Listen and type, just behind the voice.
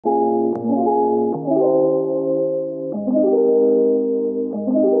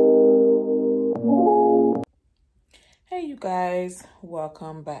guys,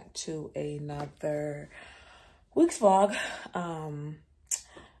 welcome back to another week's vlog.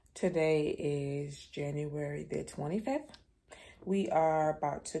 Today is January the 25th. We are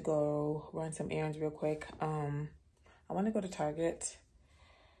about to go run some errands real quick. I want to go to Target.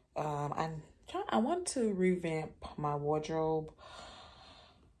 I want to revamp my wardrobe,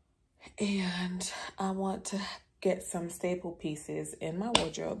 and I want to get some staple pieces in my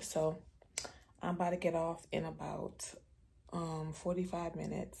wardrobe. So I'm about to get off in about 45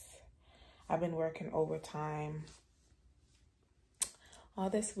 minutes. I've been working overtime all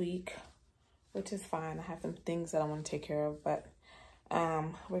this week, which is fine. I have some things that I want to take care of, but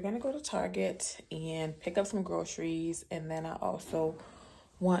we're gonna go to Target and pick up some groceries, and then I also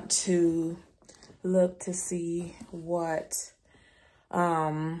want to look to see what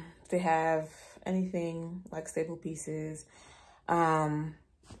they have, anything like staple pieces.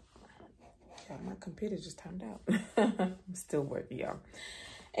 My computer just timed out. I'm still working, y'all.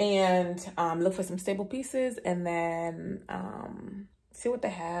 And look for some staple pieces, and then see what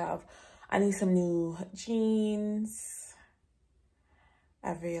they have. I need some new jeans.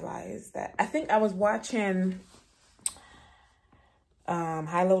 I realized that I think I was watching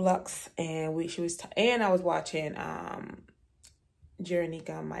High Low Lux, and I was watching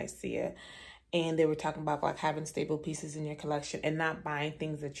Jeronica Mycia. And they were talking about like having staple pieces in your collection and not buying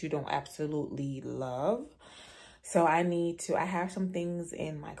things that you don't absolutely love. So I have some things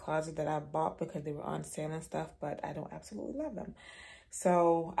in my closet that I bought because they were on sale and stuff, but I don't absolutely love them.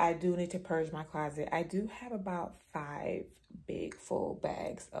 So I do need to purge my closet. I do have about 5 big full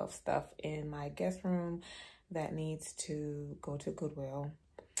bags of stuff in my guest room that needs to go to Goodwill.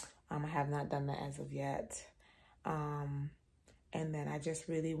 I have not done that as of yet. And then I just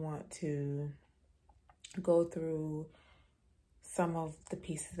really want to go through some of the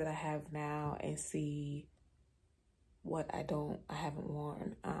pieces that I have now and see what I haven't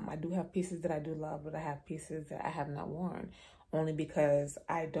worn. I do have pieces that I do love, but I have pieces that I have not worn, only because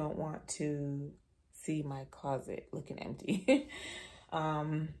I don't want to see my closet looking empty.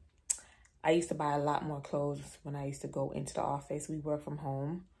 I used to buy a lot more clothes when I used to go into the office. We work from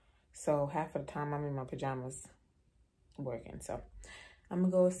home, so half of the time I'm in my pajamas working. So I'm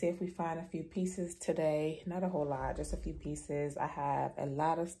gonna go see if we find a few pieces today. Not a whole lot, just a few pieces. I have a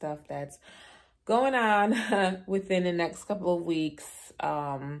lot of stuff that's going on within the next couple of weeks.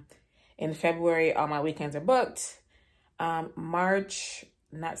 In February, all my weekends are booked. March,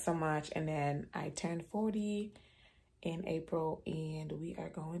 not so much. And then I turned 40 in April, and we are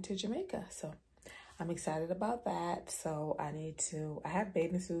going to Jamaica. So I'm excited about that. So I have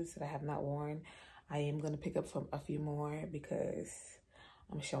bathing suits that I have not worn. I am going to pick up a few more because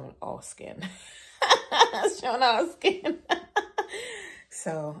I'm showing all skin. Showing all skin.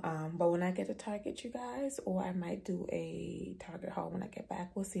 So, but when I get to Target, you guys, or I might do a Target haul when I get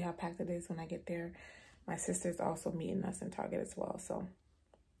back. We'll see how packed it is when I get there. My sister's also meeting us in Target as well. So,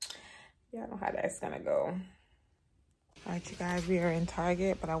 yeah, I know how that's going to go. All right, you guys, we are in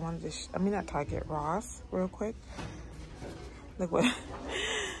Target, but I wanted to, not Target, Ross, real quick. Look what...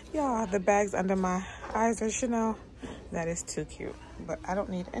 Yeah, the bags under my eyes are Chanel. That is too cute. But I don't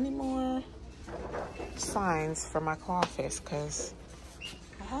need any more signs for my crawfish because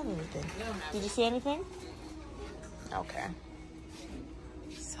I have everything. Did you see anything? Okay.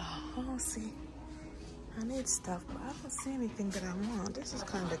 So, I don't see. I need stuff, but I don't see anything that I want. This is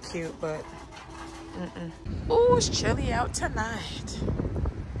kind of cute, but... Oh, it's chilly out tonight.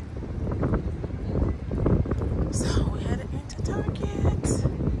 So, we headed into Target.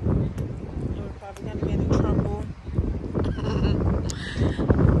 We're gonna get in trouble.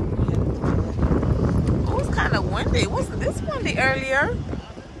 Oh, it's kind of windy. Wasn't this windy earlier?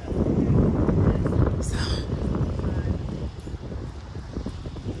 So,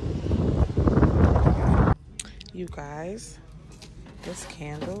 you guys, this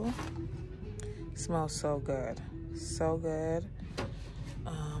candle smells so good. So good.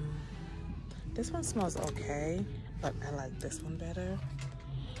 This one smells okay, but I like this one better.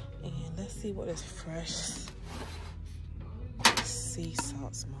 And let's see what this fresh sea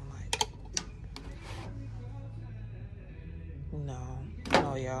salt smell like.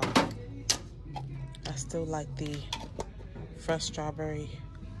 No, y'all. I still like the fresh strawberry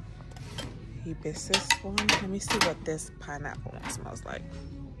hibiscus one. Let me see what this pineapple one smells like.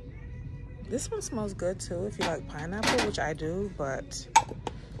 This one smells good too if you like pineapple, which I do, but...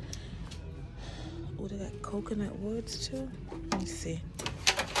 Oh, they got coconut woods too. Let me see.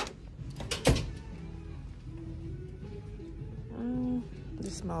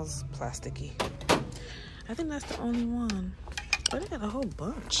 This smells plasticky. I think that's the only one. Oh, they got a whole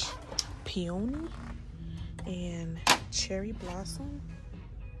bunch. Peony and Cherry Blossom.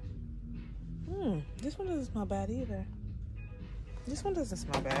 This one doesn't smell bad either. This one doesn't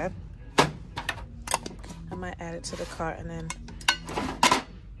smell bad. I might add it to the cart. And then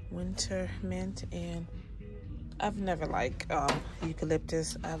winter mint, and I've never liked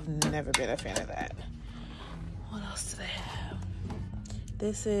eucalyptus. I've never been a fan of that. What else do they have?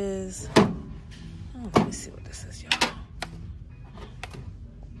 This is, oh, let me see what this is, y'all.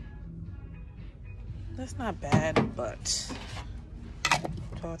 That's not bad, but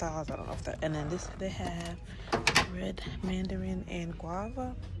 $12. I don't know if that. And then this, they have red mandarin and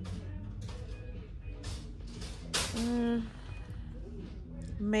guava.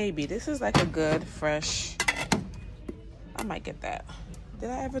 Maybe this is like a good fresh. I might get that.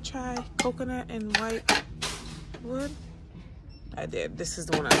 Did I ever try coconut and white wood? I did. This is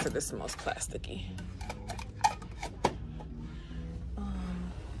the one I said this is the most plasticky.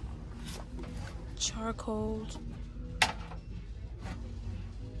 Charcoal.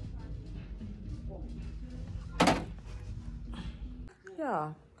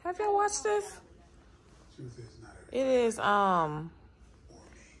 Yeah. Have y'all watched this? It is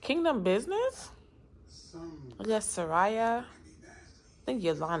Kingdom Business. I guess Soraya. I think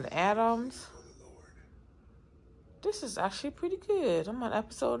Yolanda Adams. This is actually pretty good. I'm on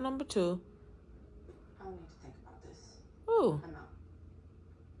episode number 2. I don't need to think about this. Ooh. I know.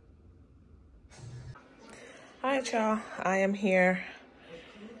 Alright, y'all. I am here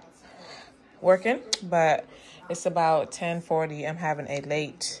working, but it's about 10:40. I'm having a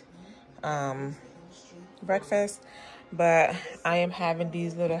late breakfast, but I am having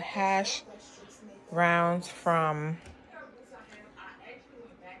these little hash rounds from,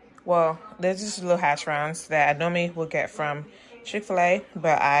 well, they're just little hash rounds that I normally would get from Chick-fil-A,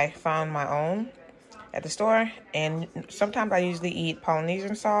 but I found my own at the store. And sometimes I usually eat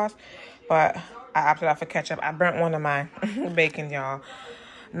Polynesian sauce, but I opted out for ketchup. I burnt one of my bacon, y'all.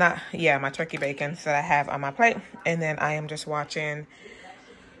 My turkey bacon that I have on my plate. And then I am just watching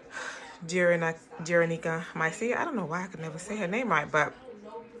Jiranika Maisi. I don't know why I could never say her name right, but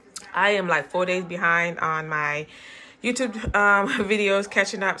I am like 4 days behind on my YouTube videos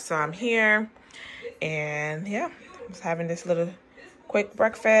catching up. So I'm here. And yeah, just having this little quick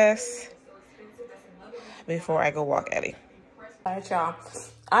breakfast before I go walk Eddie. All right, y'all.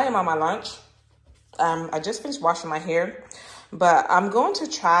 I am on my lunch. I just finished washing my hair, but I'm going to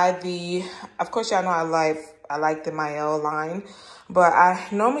try the, of course y'all know I like the Mael line, but I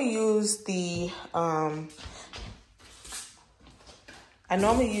normally use the,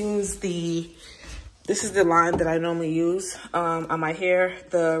 this is the line that I normally use on my hair,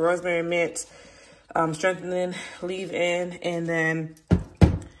 the rosemary mint, strengthening leave-in, and then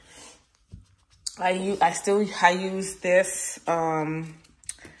I use this,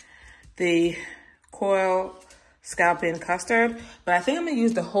 the Coil Scalping Custard, but I think I'm gonna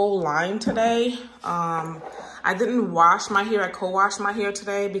use the whole line today. I didn't wash my hair. I co-washed my hair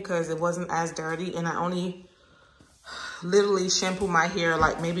today because it wasn't as dirty, and I only literally shampoo my hair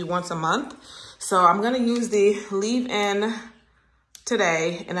like maybe once a month. So I'm gonna use the leave-in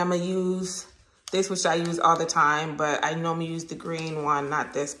today, and I'm gonna use this, which I use all the time, but I normally use the green one,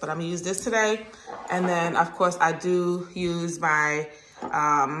 not this, but I'm gonna use this today. And then of course I do use my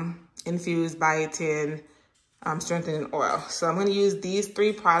infused biotin strengthening oil. So I'm gonna use these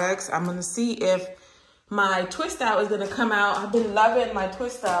 3 products. I'm gonna see if my twist out is gonna come out. I've been loving my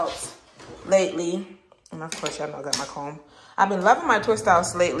twist outs lately. And of course y'all know I got my comb. I've been loving my twist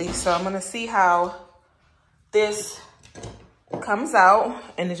outs lately. So I'm gonna see how this comes out,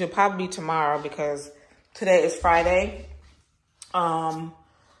 and it should probably be tomorrow because today is Friday. I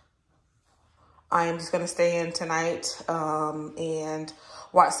am just gonna stay in tonight and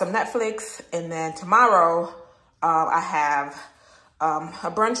watch some Netflix, and then tomorrow I have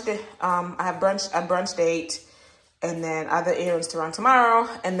a brunch date, and then other errands to run tomorrow,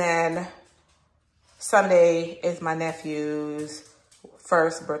 and then Sunday is my nephew's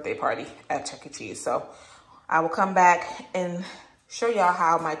first birthday party at Chuck E. Cheese. So I will come back and show y'all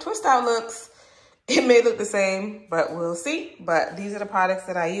how my twist out looks. It may look the same, but we'll see. But these are the products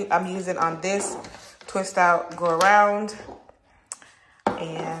that I'm using on this twist out go around.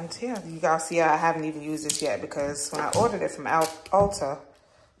 And yeah, you guys see I haven't even used this yet because when I ordered it from Ulta,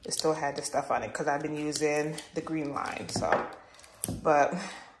 it still had this stuff on it because I've been using the green line. So, but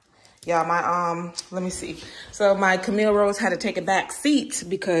yeah, my let me see. So my Camille Rose had to take a back seat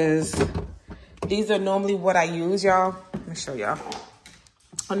because these are normally what I use, y'all. Let me show y'all.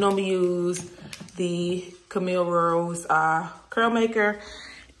 I normally use the Camille Rose curl maker,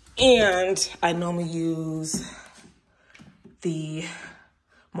 and I normally use the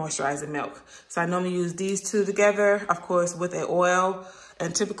moisturizing milk. So I normally use these two together, of course, with an oil.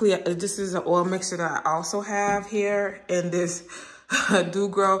 And typically, this is an oil mixture that I also have here in this Do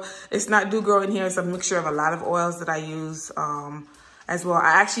Grow. It's not Do Grow in here. It's a mixture of a lot of oils that I use as well.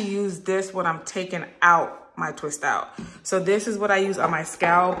 I actually use this when I'm taking out my twist out. So this is what I use on my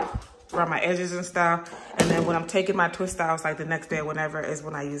scalp, around my edges and stuff. And then when I'm taking my twist outs, like the next day or whenever, is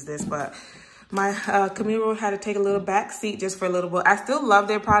when I use this. But my Camilo had to take a little back seat just for a little bit. I still love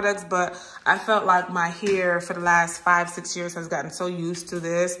their products, but I felt like my hair for the last 5-6 years has gotten so used to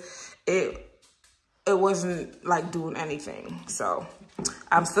this. It wasn't like doing anything. So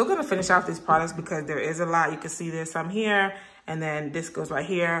I'm still gonna finish off these products because there is a lot. You can see there's some here, and then this goes right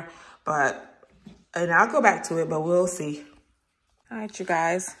here. And I'll go back to it, but we'll see. All right, you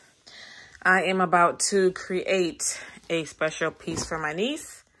guys. I am about to create a special piece for my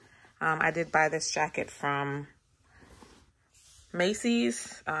niece. I did buy this jacket from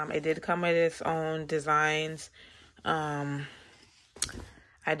Macy's. It did come with its own designs. I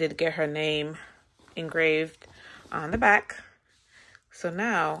did get her name engraved on the back. So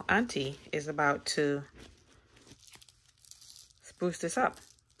now Auntie is about to spruce this up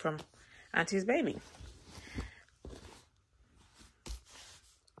from Auntie's baby.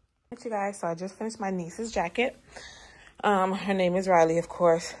 Thank you guys. So I just finished my niece's jacket. Her name is Riley, of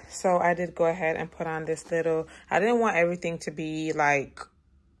course. So I did go ahead and put on this little, I didn't want everything to be like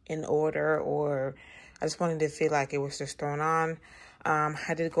in order, or I just wanted to feel like it was just thrown on.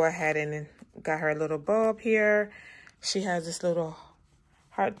 I did go ahead and got her a little bow up here. She has this little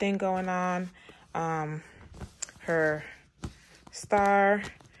heart thing going on. Her star,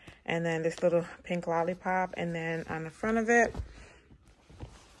 and then this little pink lollipop, and then on the front of it,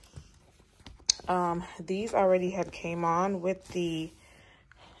 these already had came on with the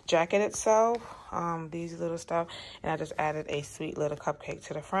jacket itself, these little stuff, and I just added a sweet little cupcake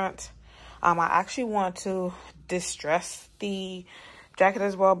to the front. I actually want to distress the jacket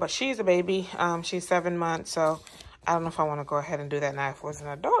as well, but she's a baby. She's 7 months, so I don't know if I want to go ahead and do that now. If it was an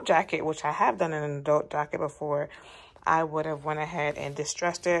adult jacket, which I have done an adult jacket before, I would have went ahead and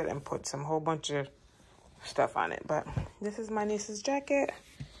distressed it and put some whole bunch of stuff on it. But this is my niece's jacket.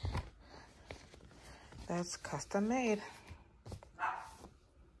 That's custom made.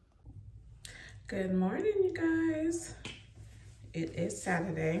 Good morning, you guys. It is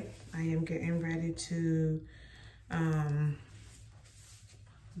Saturday. I am getting ready to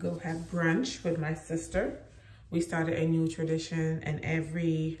go have brunch with my sister. We started a new tradition, and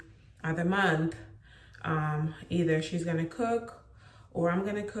every other month, either she's gonna cook or I'm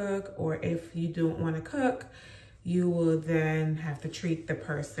gonna cook, or if you don't wanna cook, you will then have to treat the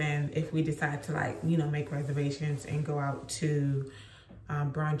person if we decide to, like, you know, make reservations and go out to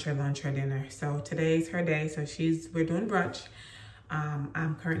brunch or lunch or dinner. So today's her day, so we're doing brunch.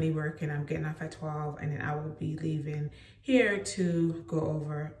 I'm currently working. I'm getting off at 12, and then I will be leaving here to go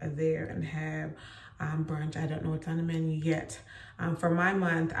over there and have brunch. I don't know what's on the menu yet. For my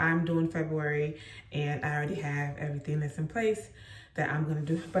month, I'm doing February, and I already have everything that's in place that I'm gonna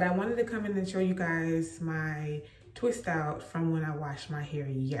do. But I wanted to come in and show you guys my twist out from when I washed my hair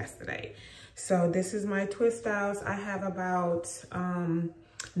yesterday. So this is my twist outs. I have about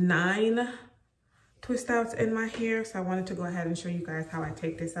 9 twist outs in my hair. So I wanted to go ahead and show you guys how I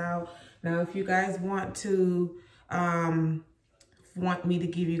take this out. Now, if you guys want me to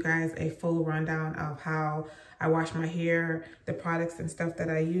give you guys a full rundown of how I wash my hair, the products and stuff that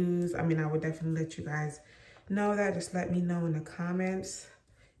I use, I mean, I would definitely let you guys know that. Just let me know in the comments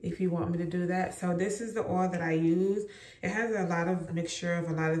if you want me to do that. So this is the oil that I use. It has a lot of mixture of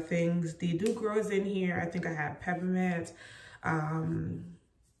a lot of things. The Do Grows in here. I think I have peppermint. I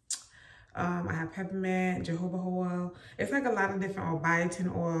have peppermint, jojoba oil. It's like a lot of different oil,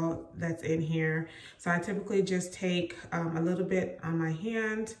 biotin oil that's in here. So I typically just take a little bit on my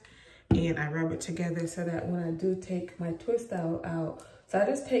hand and I rub it together so that when I do take my twist out, so I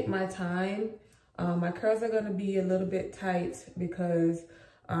just take my time. My curls are gonna be a little bit tight because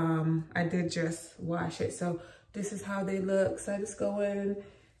I did just wash it. So this is how they look. So I just go in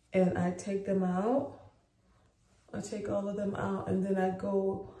and I take them out. I take all of them out, and then I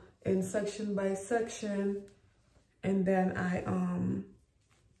go in section by section, and then I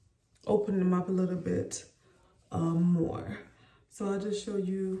open them up a little bit more. So I'll just show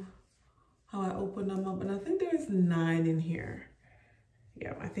you how I open them up. And I think there's 9 in here.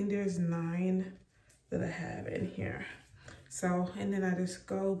 Yeah, I think there's 9 that I have in here. So, and then I just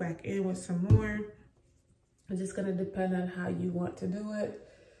go back in with some more. It's just gonna depend on how you want to do it.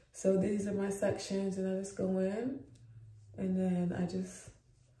 So these are my sections, and I just go in and then I just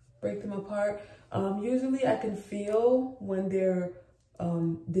break them apart. Usually I can feel when they're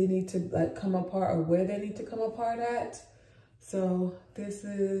they need to like come apart, or where they need to come apart at. So this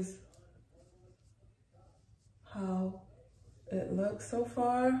is how it looks so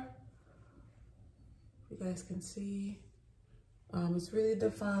far. You guys can see it's really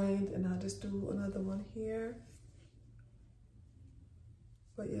defined, and I'll just do another one here.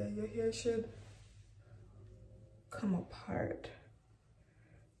 But yeah, your hair should come apart.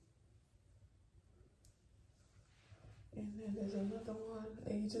 And then there's another one,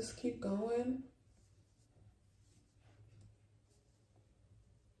 and you just keep going.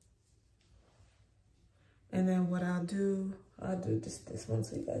 And then what I'll do this one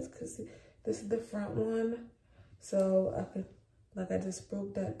so you guys can see. This is the front one. So I could, like I just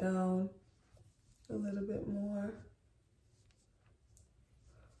broke that down a little bit more.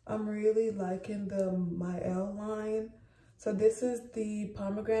 I'm really liking the My L line. So this is the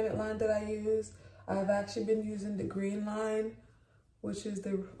pomegranate line that I use. I've actually been using the green line, which is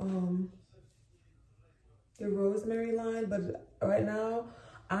the rosemary line, but right now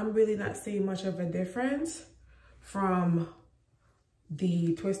I'm really not seeing much of a difference from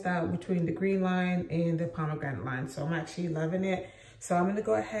the twist out between the green line and the pomegranate line. So I'm actually loving it. So I'm gonna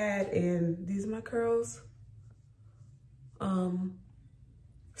go ahead, and these are my curls.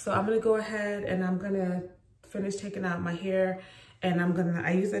 So I'm gonna go ahead and I'm gonna finish taking out my hair, and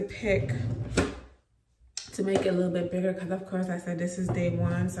I use a pick to make it a little bit bigger, because of course I said this is day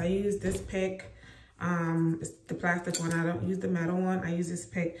one. So I use this pick, it's the plastic one. I don't use the metal one. I use this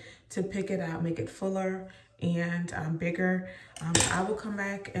pick to pick it out, make it fuller and bigger. I will come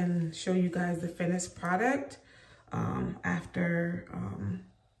back and show you guys the finished product after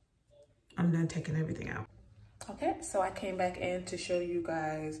I'm done taking everything out. Okay, so I came back in to show you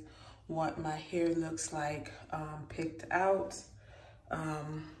guys what my hair looks like picked out.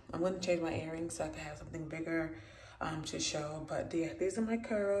 I'm going to change my earrings so I can have something bigger to show. But yeah, these are my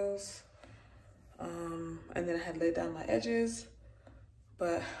curls. And then I had laid down my edges.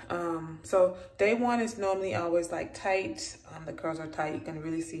 But so day one is normally always like tight. The curls are tight. You can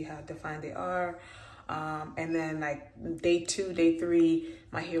really see how defined they are. And then like day two, day three,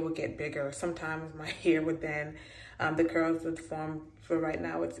 my hair would get bigger. Sometimes my hair would then, the curls would form. For right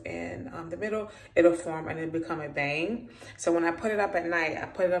now, it's in the middle. It'll form and it'll become a bang. So when I put it up at night, I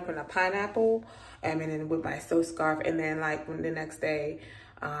put it up in a pineapple, and then with my silk scarf. And then like when the next day,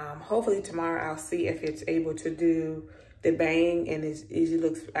 hopefully tomorrow, I'll see if it's able to do the bang. And it usually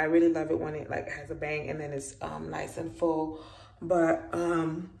looks, I really love it when it like has a bang and then it's nice and full. But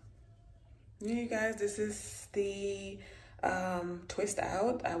yeah, you guys, this is the twist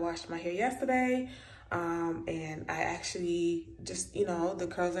out. I washed my hair yesterday. And I actually just, you know, the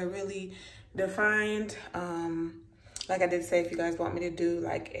curls are really defined. Like I did say, if you guys want me to do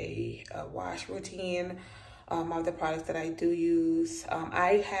like a wash routine of the products that I do use,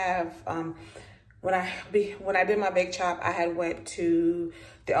 I have, when I did my bake chop, I had went to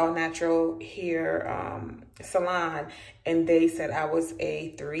the All Natural Hair salon, and they said I was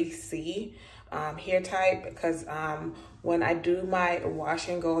a 3C hair type, because when I do my wash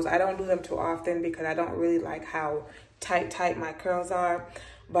and goes, I don't do them too often because I don't really like how tight my curls are.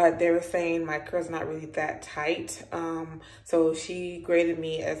 But they were saying my curls not really that tight. So she graded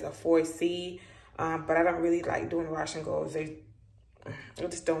me as a 4C, but I don't really like doing wash and goes. I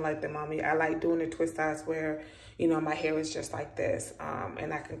just don't like them on me. I like doing the twist outs where, you know, my hair is just like this,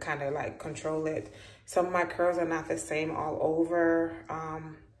 and I can kind of like control it. Some of my curls are not the same all over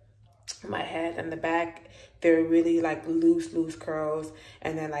my head and the back. They're really like loose curls,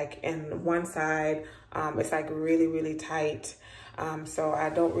 and then like in one side it's like really tight. So I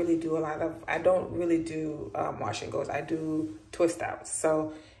don't really do wash and goes. I do twist outs.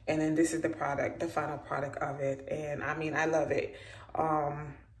 So, and then this is the final product of it, and I mean, I love it.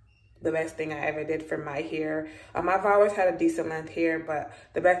 The best thing I ever did for my hair. I've always had a decent length hair, but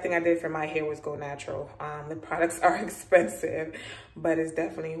the best thing I did for my hair was go natural. The products are expensive, but it's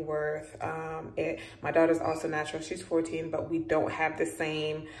definitely worth it. My daughter's also natural. She's 14, but we don't have the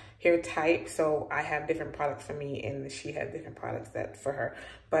same hair type, so I have different products for me, and she has different products for her.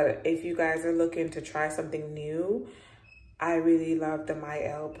 But if you guys are looking to try something new, I really love the My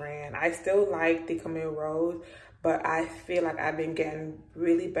L brand. I still like the Camille Rose, but I feel like I've been getting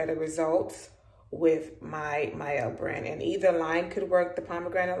really better results with my L brand. And either line could work, the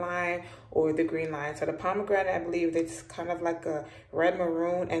pomegranate line or the green line. So the pomegranate, I believe it's kind of like a red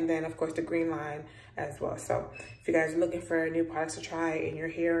maroon, and then of course the green line as well. So if you guys are looking for new products to try in your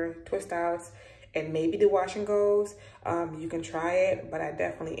hair, twist outs, and maybe the wash and goes, you can try it, but I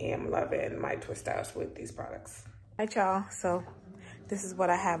definitely am loving my twist outs with these products. All right, y'all, so this is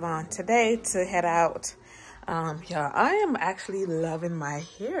what I have on today to head out. Y'all, I am actually loving my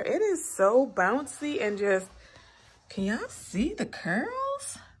hair. It is so bouncy and just, can y'all see the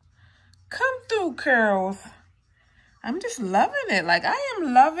curls? Come through, curls. I'm just loving it. Like, I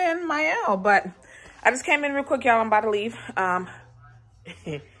am loving my L, but I just came in real quick, y'all. I'm about to leave.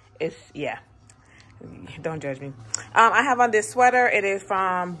 Yeah. Don't judge me. I have on this sweater. It is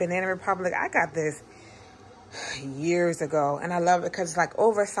from Banana Republic. I got this years ago, and I love it because it's like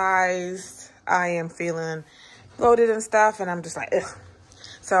oversized. I am feeling bloated and stuff, and I'm just like, ugh.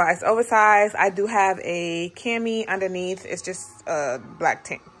 So it's oversized. I do have a cami underneath. It's just a black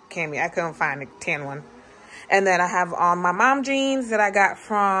cami. I couldn't find a tan one. And then I have on my mom jeans that I got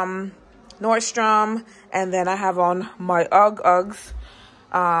from Nordstrom, and then I have on my Uggs.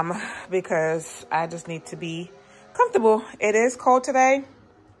 Because I just need to be comfortable. It is cold today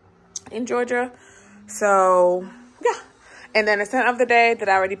in Georgia. So, yeah. And then the scent of the day that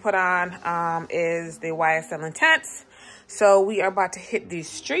I already put on is the YSL Intense. So we are about to hit these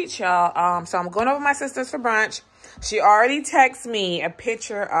streets, y'all. So I'm going over to my sister's for brunch. She already texted me a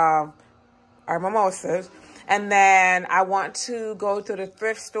picture of our mimosas. And then I want to go to the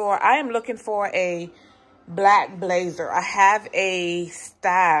thrift store. I am looking for a black blazer. I have a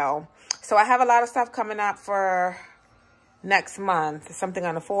style. So I have a lot of stuff coming up for next month. Something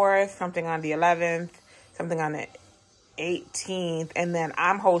on the 4th, something on the 11th, something on the 18th. And then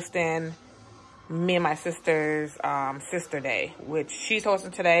I'm hosting me and my sister's sister day, which she's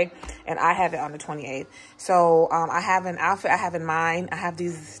hosting today. And I have it on the 28th. So I have an outfit I have in mind. I have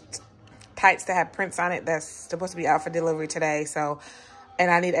these tights that have prints on it that's supposed to be out for delivery today. So and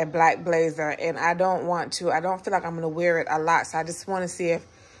I need a black blazer, and I don't feel like I'm going to wear it a lot. So I just want to see if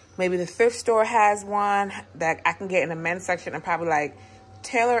maybe the thrift store has one that I can get in the men's section and probably like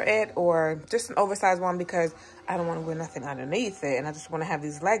tailor it, or just an oversized one because I don't want to wear nothing underneath it. And I just want to have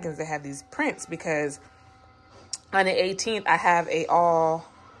these leggings that have these prints because on the 18th, I have a all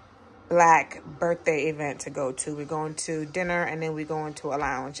black birthday event to go to. We're going to dinner and then we're going to a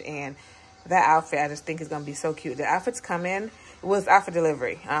lounge, and that outfit I just think is going to be so cute. The outfits come in. It was out for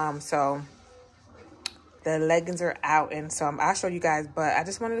delivery. So the leggings are out, and so I'll show you guys, but I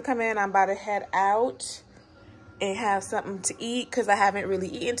just wanted to come in. I'm about to head out and have something to eat because I haven't really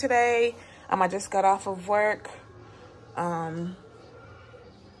eaten today. I just got off of work. Yeah,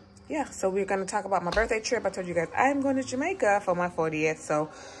 so we're going to talk about my birthday trip. I told you guys I'm going to Jamaica for my 40th. So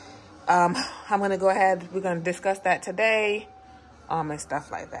I'm going to go ahead. We're going to discuss that today and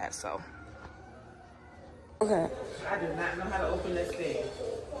stuff like that. So okay. I do not know how to open this thing.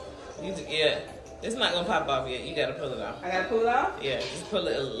 Yeah, it's not gonna pop off yet. You gotta pull it off. I gotta pull it off? Yeah, just pull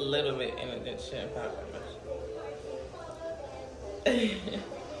it a little bit and it shouldn't pop Cheers!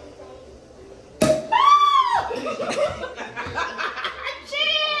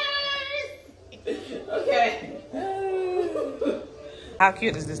 Okay. How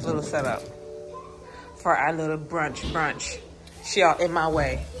cute is this little setup for our little brunch? She all in my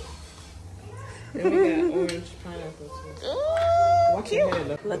way. And we got orange pineapple too. Ooh,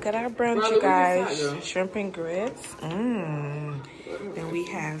 cute. Look at our brunch, you guys. Shrimp and grits. Then we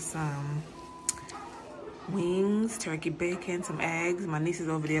have some wings, turkey bacon, some eggs. My niece is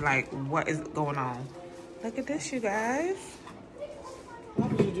over there like, what is going on? Look at this, you guys. Why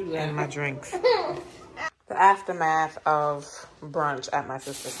would you do that? And my drinks. The aftermath of brunch at my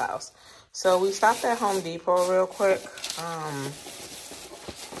sister's house. So we stopped at Home Depot real quick.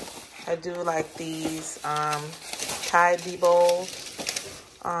 I do like these Tide bowls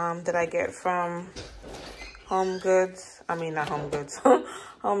that I get from Home Goods. I mean, not Home Goods.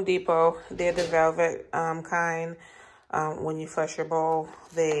 Home Depot. They're the velvet kind. When you flush your bowl,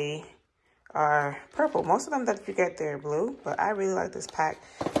 they are purple. Most of them that you get, they're blue. But I really like this pack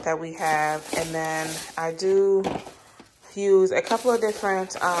that we have. And then I do use a couple of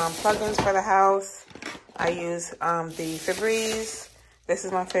different plugins for the house. I use the Febreze. This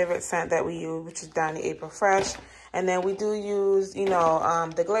is my favorite scent that we use, which is Donny April Fresh. And then we do use, you know,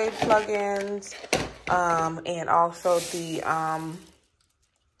 the Glade plugins, and also the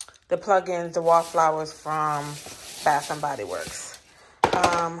plugins, the Wallflowers from Bath & Body Works.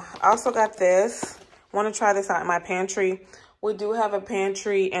 I also got this. Want to try this out in my pantry. We do have a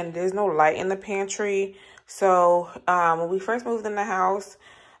pantry, and there's no light in the pantry. So when we first moved in the house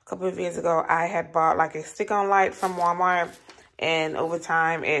a couple of years ago, I had bought like a stick-on light from Walmart. And over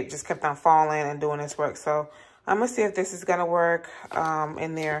time, it just kept on falling and doing its work. So I'm going to see if this is going to work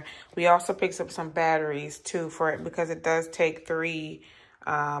in there. We also picked up some batteries, too, for it. Because it does take 3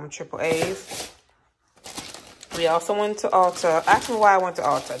 AAAs. We also went to Ulta. Ask me why I went to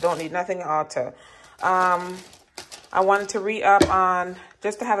Ulta. Don't need nothing at Ulta. I wanted to re-up on,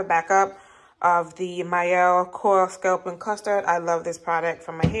 just to have a backup. of the Mael Coil Scalp and Custard. I love this product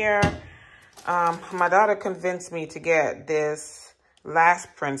for my hair. My daughter convinced me to get this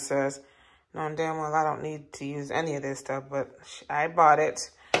Last Princess. Knowing damn well I don't need to use any of this stuff, but I bought it.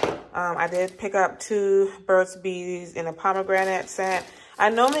 I did pick up 2 Burt's Bees in a pomegranate scent. I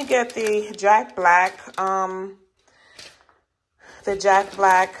normally get the Jack Black,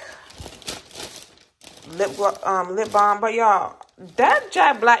 lip balm, but y'all, that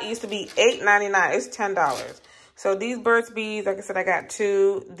Jack Black used to be $8.99. It's $10. So these Burt's Bees, like I said, I got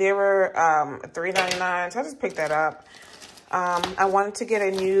 2. They were $3.99, so I just picked that up. I wanted to get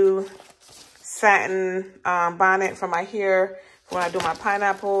a new satin bonnet for my hair for when I do my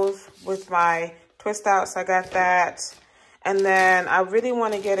pineapples with my twist out, so I got that. And then I really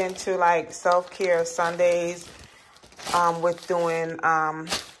want to get into like self-care Sundays with doing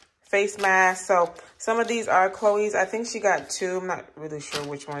face masks. So some of these are Chloe's. I think she got 2. I'm not really sure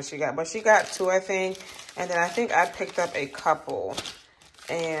which one she got, but she got 2, I think. And then I think I picked up a couple.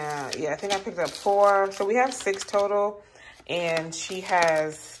 And yeah, I think I picked up 4. So we have 6 total. And she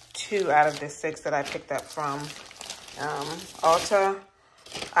has 2 out of the 6 that I picked up from Ulta.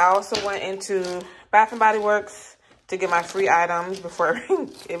 I also went into Bath & Body Works to get my free items before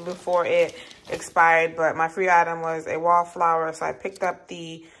it expired. But my free item was a wallflower. So I picked up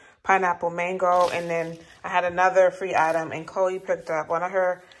the pineapple mango, and then I had another free item, and Chloe picked up one of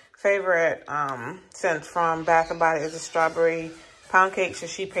her favorite scents from Bath & Body is a strawberry pound cake, so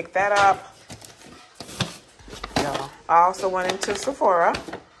she picked that up. Yeah. I also went into Sephora.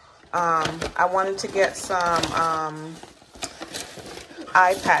 I wanted to get some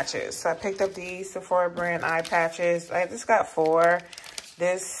eye patches, so I picked up these Sephora brand eye patches. I just got 4.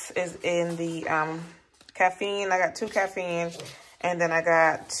 This is in the caffeine. I got 2 caffeine. And then I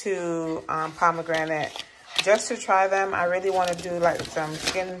got 2 pomegranate just to try them. I really want to do like some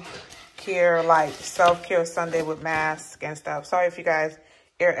skincare, like self-care Sunday with mask and stuff. Sorry if you guys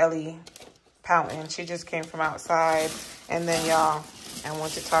hear Ellie pouting. She just came from outside. And then y'all, I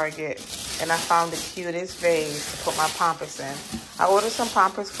went to Target and I found the cutest vase to put my pampas in. I ordered some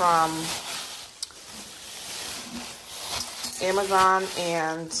pampas from Amazon,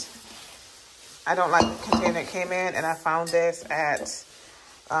 and I don't like the container it came in, and I found this at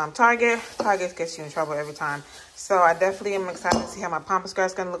Target. Target gets you in trouble every time. So I definitely am excited to see how my pampas grass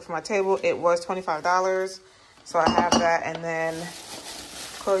is going to look for my table. It was $25, so I have that. And then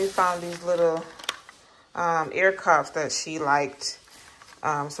Chloe found these little ear cuffs that she liked.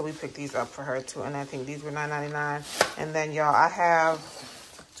 So we picked these up for her too, and I think these were $9.99. And then y'all, I have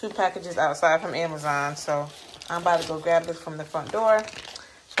 2 packages outside from Amazon, so I'm about to go grab this from the front door.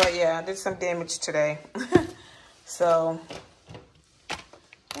 But yeah, I did some damage today. So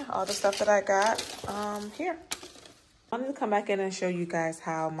yeah, all the stuff that I got here. I wanted to come back in and show you guys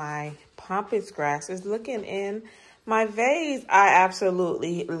how my pampas grass is looking in my vase. I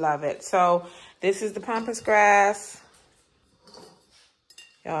absolutely love it. So this is the pampas grass.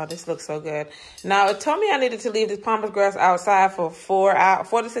 Y'all, this looks so good. Now, it told me I needed to leave this pampas grass outside for 4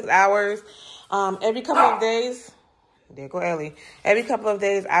 to 6 hours. Every couple of days. There go Ellie. Every couple of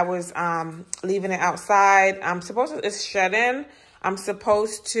days, I was leaving it outside. It's shut-in. I'm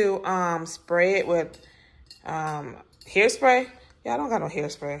supposed to spray it with hairspray. Yeah, I don't got no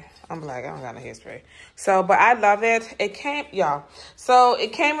hairspray. I'm black. I don't got no hairspray. So, but I love it. It came, y'all. So,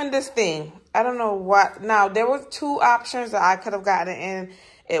 it came in this thing. I don't know what. Now, there was 2 options that I could have gotten in.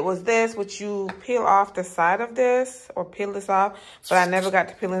 It was this, which you peel off the side of this, or peel this off. But I never got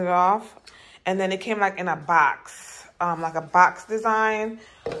to peeling it off. And then it came like in a box. Like a box design.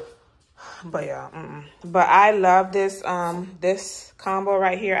 But yeah, but I love this this combo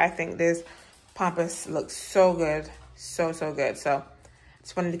right here. I think this pampas looks so good, so good. So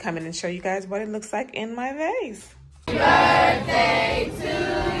just wanted to come in and show you guys what it looks like in my vase. Happy birthday to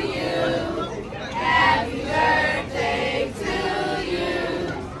you. Happy birthday to you.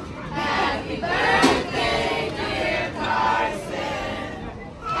 Happy birthday, dear Carson.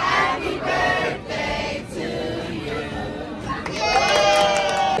 Happy birthday to you.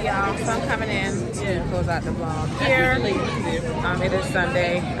 Y'all, so I'm coming in to close out the vlog here. It is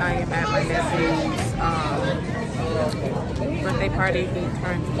Sunday. I am at my nephew's birthday party. He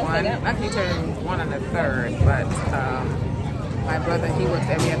turned 1. Actually, he turned 1 on the 3rd, but my brother, he works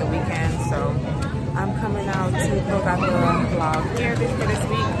every other weekend, so I'm coming out to close out the vlog here for this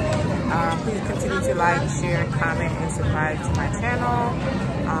week. Please continue to like, share, comment, and subscribe to my channel.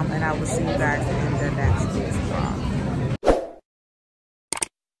 And I will see you guys in the next week's vlog.